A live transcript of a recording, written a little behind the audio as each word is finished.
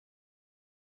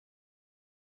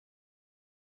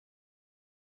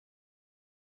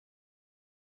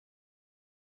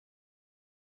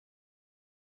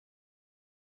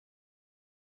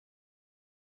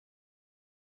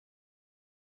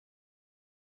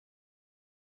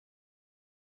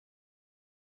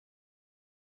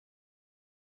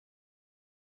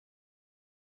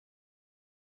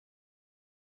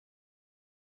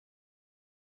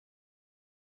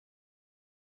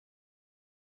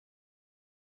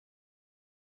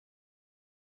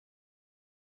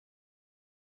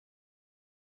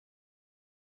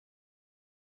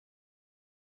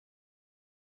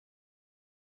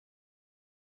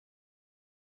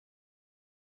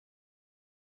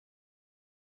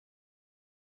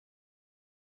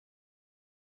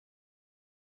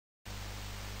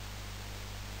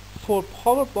For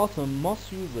power button,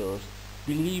 most users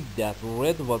believed that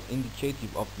red was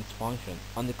indicative of dysfunction.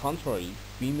 On the contrary,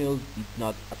 females did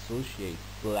not associate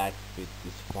black with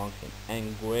dysfunction,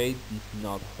 and gray did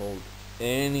not hold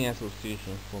any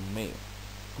association for male.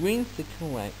 Green's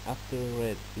second rank after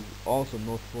red is also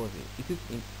noteworthy. It is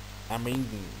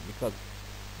amazing because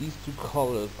these two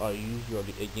colors are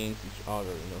usually against each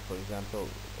other. For example,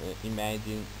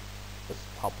 imagine a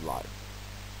stoplight.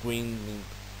 Green means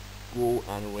go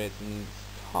and red means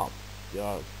stop. They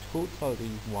are totally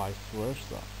vice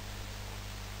versa.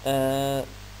 Uh,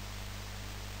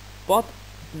 but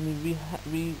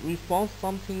we found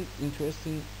something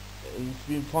interesting.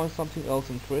 We found something else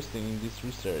interesting in this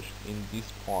research in this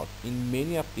part. In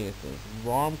many applications,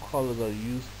 warm colors are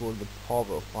used for the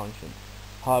power function.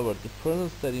 However, the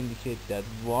present study indicates that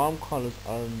warm colors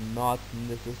are not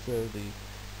necessarily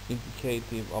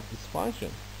indicative of this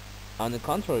function. On the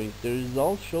contrary, the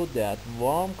results show that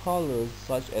warm colors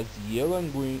such as yellow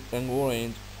and green and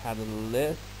orange had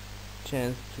less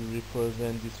chance to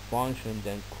represent this function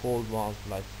than cold ones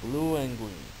like blue and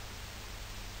green.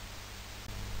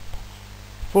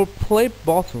 For plate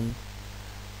bottom,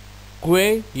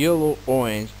 gray, yellow,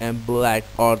 orange, and black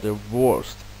are the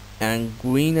worst, and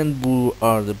green and blue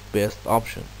are the best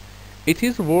option. It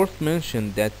is worth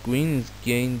mentioning that green is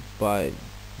gained by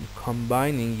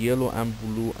combining yellow and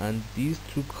blue, and these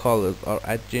two colors are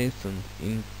adjacent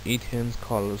in Ethan's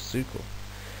color circle.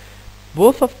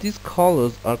 Both of these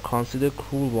colors are considered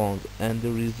cool ones, and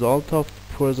the result of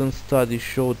the present study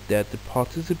showed that the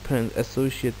participants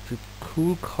associated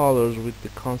cool colors with the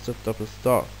concept of a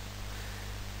star.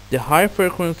 The high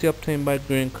frequency obtained by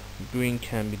green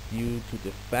can be due to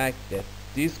the fact that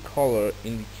this color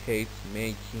indicates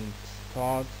making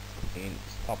stars in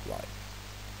stoplights.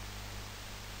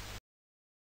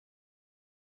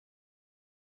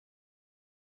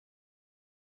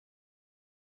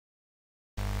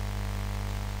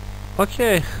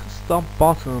 Okay, stop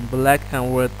button, black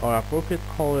and red are appropriate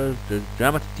colors. There's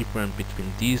dramatic difference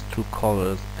between these two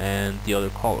colors and the other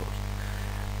colors.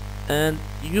 And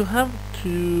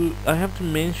I have to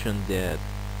mention that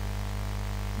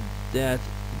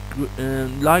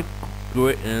like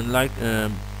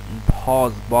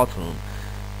pause button,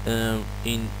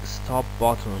 in stop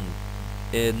button,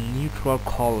 a neutral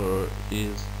color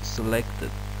is selected.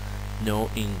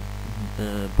 No, in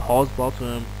pause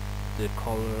button,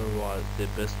 the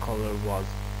best color was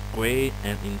gray,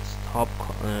 and in stop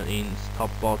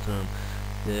button,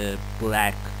 the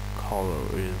black color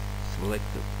is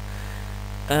selected.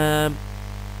 Um,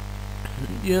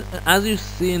 yeah, as you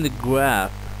see in the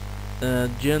graph,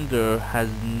 gender has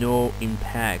no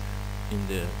impact in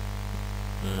the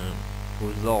um,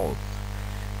 results.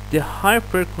 The high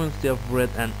frequency of red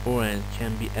and orange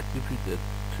can be attributed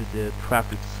to the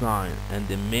traffic sign and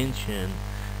the mention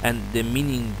and the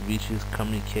meaning which is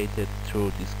communicated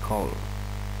through this color,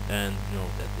 and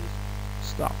that is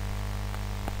stop.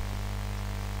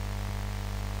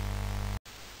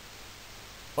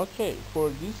 Okay, for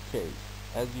this case,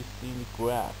 as you see in the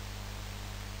graph,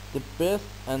 the best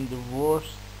and the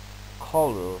worst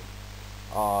color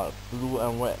are blue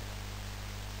and red.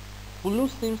 Blue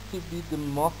seems to be the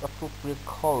most appropriate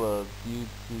color due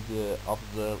to the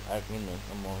observed agreement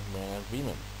among men and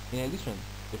women. In addition,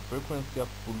 the frequency of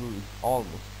blue is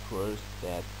almost twice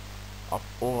that of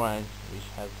orange, which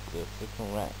has the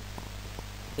second rank.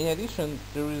 In addition,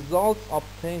 the results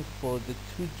obtained for the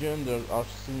two genders are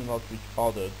similar to each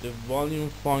other. The volume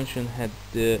function had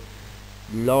the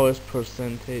lowest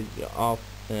percentage of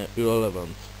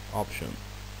irrelevant option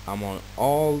among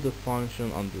all the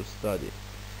functions under study.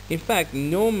 In fact,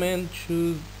 no men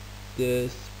choose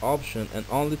this option, and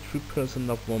only 3%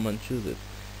 of women choose it.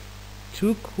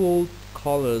 Two cool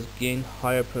colors gain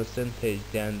higher percentage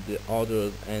than the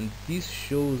others, and this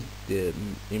shows the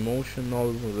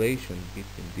emotional relation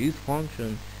between this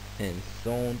function and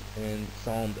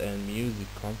sound and music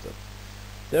concepts.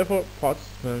 Therefore,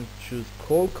 participants choose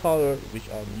cold colors which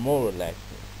are more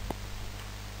relaxing.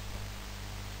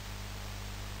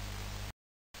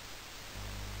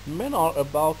 Men are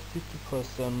about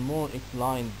 50% more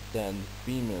inclined than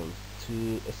females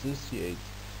to associate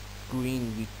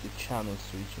green with the channel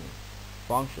switching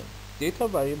function. Data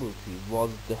variability was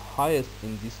the highest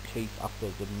in this case after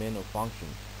the menu function.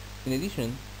 In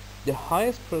addition, the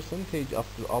highest percentage of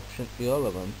the option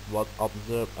irrelevant was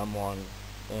observed among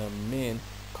men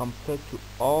compared to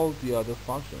all the other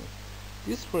functions.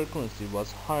 This frequency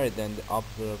was higher than the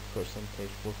observed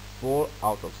percentage for 4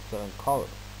 out of 7 colors.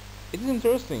 It is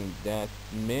interesting that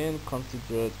men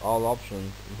considered all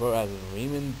options, whereas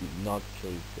women did not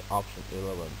choose the option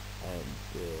 11, and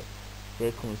the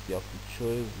frequency of the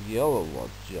choice yellow was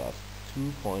just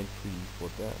 2.3 for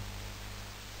them.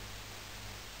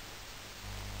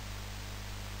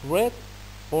 Red,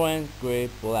 orange, gray,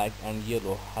 black, and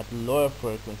yellow had lower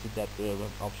frequency than the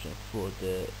relevant option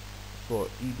for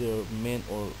either men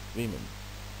or women.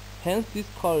 Hence, these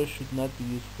colors should not be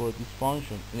used for this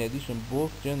function. In addition,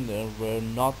 both genders were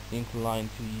not inclined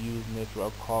to use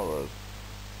natural colors,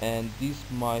 and this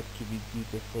might to be due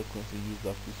to frequency use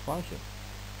of this function.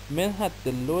 Men had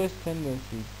the lowest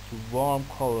tendency to warm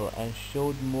color and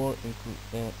showed more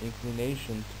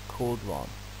inclination to cold one.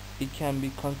 It can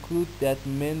be concluded that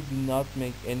men do not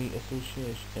make any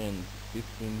association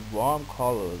between warm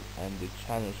colors and the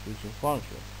channel switching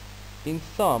function. In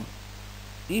sum,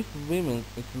 if women's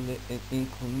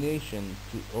inclination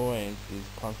to orange is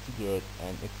considered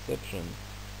an exception,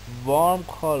 warm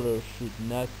colors should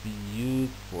not be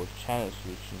used for channel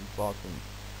switching buttons,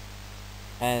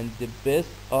 and the best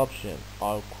option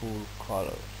are cool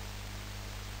colors.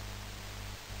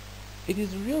 It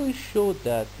is really showed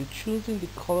that the choosing the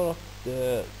color of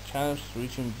the channel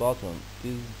switching button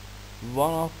is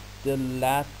one of the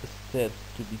last steps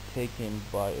to be taken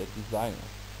by a designer.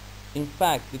 In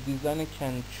fact, the designer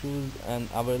can choose an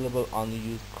available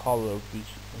unused color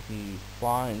which he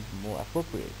finds more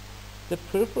appropriate. The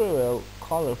preferable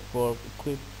color for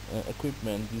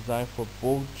equipment designed for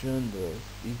both genders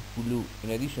is blue.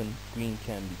 In addition, green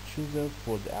can be chosen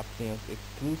for the appliance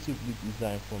exclusively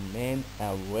designed for men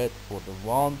and red for the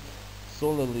one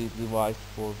solely devised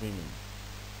for women.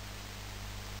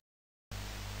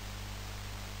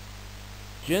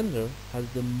 Gender has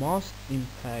the most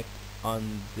impact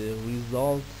on the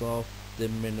results of the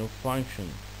menu function.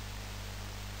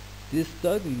 This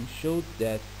study showed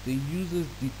that the users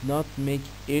did not make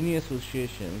any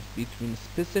associations between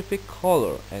specific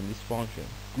color and this function.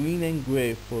 Green and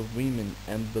gray for women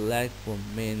and black for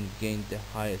men gained the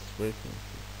highest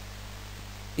frequency.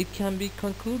 It can be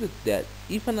concluded that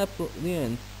if an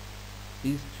appliance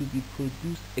is to be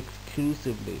produced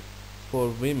exclusively for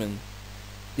women,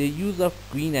 the use of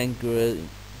green and gray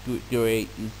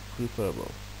is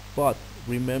preferable. But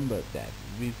remember that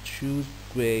we choose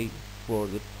gray for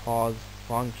the pause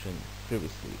function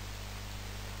previously.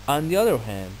 On the other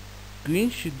hand, green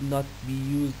should not be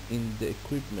used in the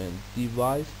equipment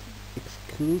devised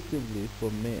exclusively for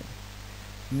men.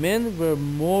 Men were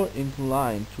more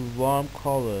inclined to warm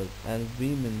colors and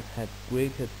women had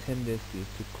greater tendency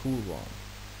to cool ones.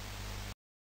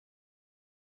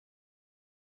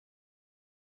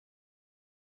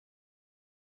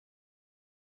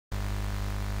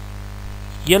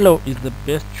 Yellow is the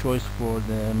best choice for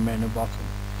the menu button.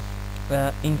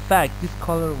 In fact, this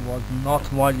color was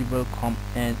not widely welcome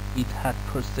and it had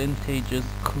percentages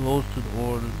close to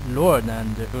or lower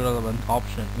than the irrelevant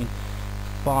option in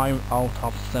 5 out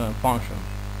of 7 functions.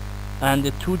 And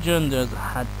the two genders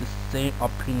had the same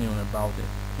opinion about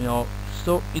it.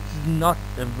 So it's not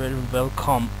a very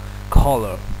welcome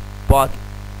color, but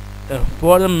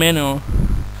for the menu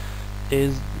it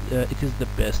is the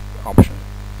best option.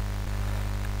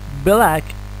 Black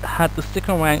had the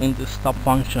second rank in the stop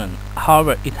function.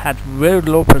 However, it had very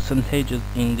low percentages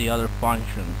in the other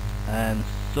functions, and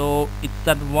so it's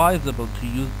advisable to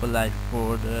use black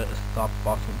for the stop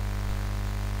button.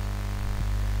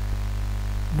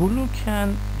 Blue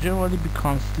can generally be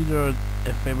considered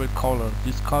a favorite color.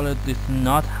 This color does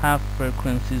not have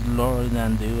frequencies lower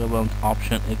than the relevant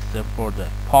option except for the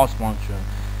pause function,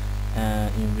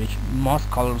 in which most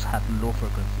colors had low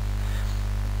frequencies.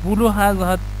 Blue has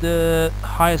had the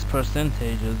highest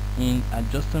percentages in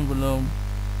adjustable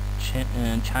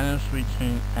channel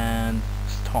switching and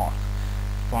start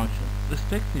function,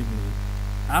 respectively.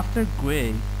 After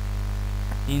gray,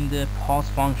 in the pause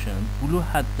function, blue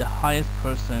had the highest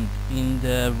percent in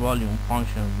the volume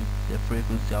function with the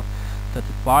frequency of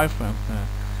 35%.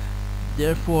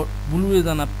 Therefore, blue is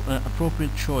an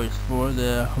appropriate choice for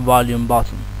the volume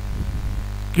button.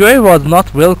 Gray was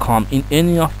not welcome in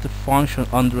any of the functions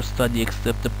under study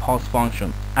except the pause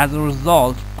function. As a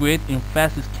result, great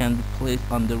emphasis can be placed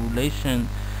on the relation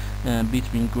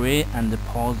between gray and the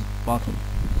pause button.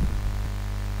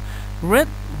 Red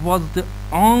was the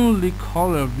only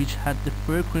color which had the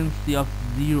frequency of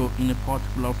 0 in a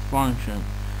particular function,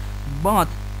 but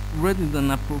red is an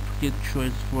appropriate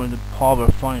choice for the power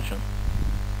function.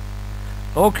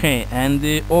 Okay, and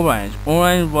the orange.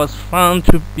 Orange was found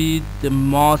to be the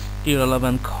most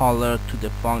irrelevant color to the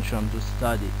function to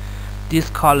study. This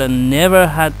color never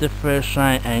had the first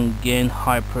shine and gained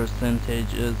high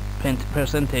percentage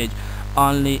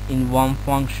only in one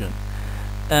function,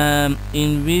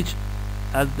 in which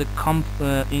as the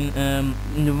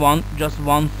in the one just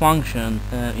one function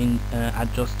in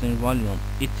adjusting volume.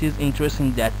 It is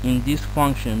interesting that in this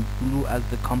function, blue as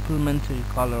the complementary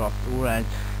color of the orange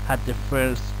had the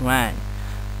first rank,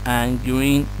 and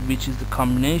green, which is the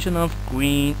combination of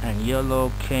green and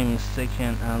yellow, came in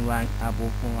second and ranked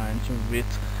above orange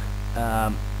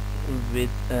um, with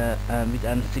a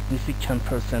significant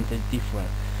percentage difference.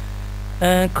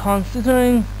 And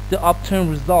considering the obtained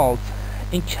results,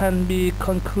 it can be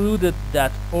concluded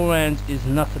that orange is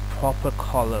not a proper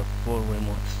color for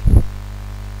remotes.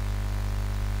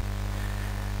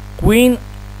 Green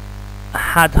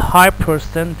had high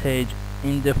percentage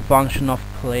in the function of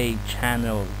play,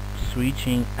 channel,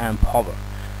 switching, and power.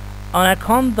 On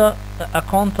account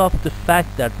of the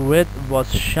fact that red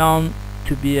was shown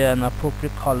to be an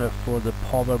appropriate color for the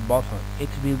power button, it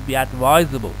will be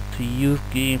advisable to use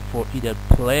green for either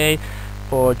play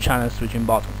or channel switching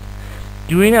buttons.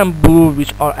 Green and blue,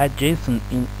 which are adjacent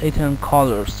in 18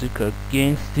 color circle,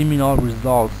 gain similar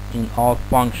results in all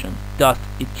functions. Thus,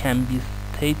 it can be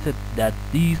stated that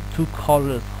these two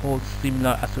colors hold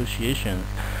similar associations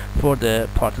for the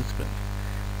participant.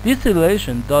 This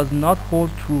relation does not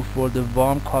hold true for the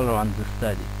warm color on the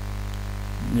study.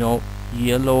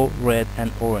 Yellow, red,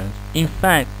 and orange. In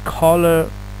fact,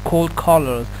 cold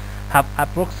colors have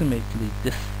approximately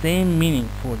the same meaning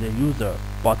for the user,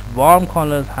 but warm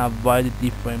colors have widely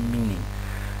different meaning.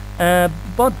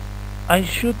 But I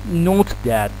should note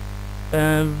that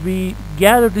we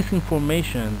gathered this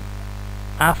information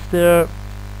after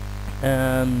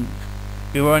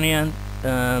Iranian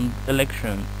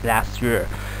election last year,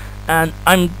 and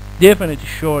I'm definitely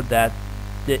sure that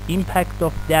the impact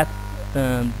of that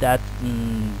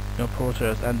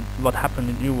protest and what happened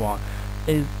in Iran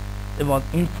is it was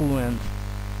influenced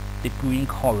the green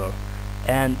color,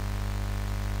 and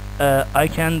I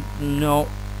can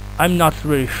I'm not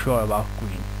really sure about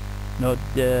green.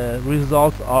 The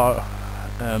results are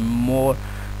more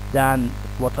than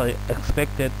what I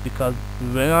expected, because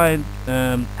when I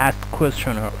asked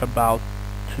questionnaire about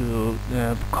to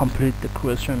complete the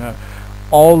questionnaire,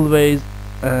 always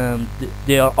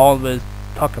they are always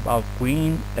talk about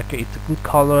green. Okay, it's a good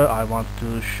color, I want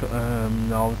to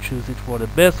choose it for the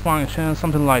best function,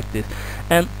 something like this.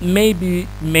 And maybe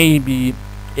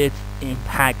its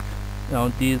impact,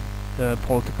 these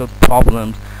political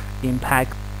problems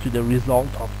impact to the result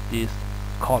of this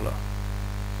color.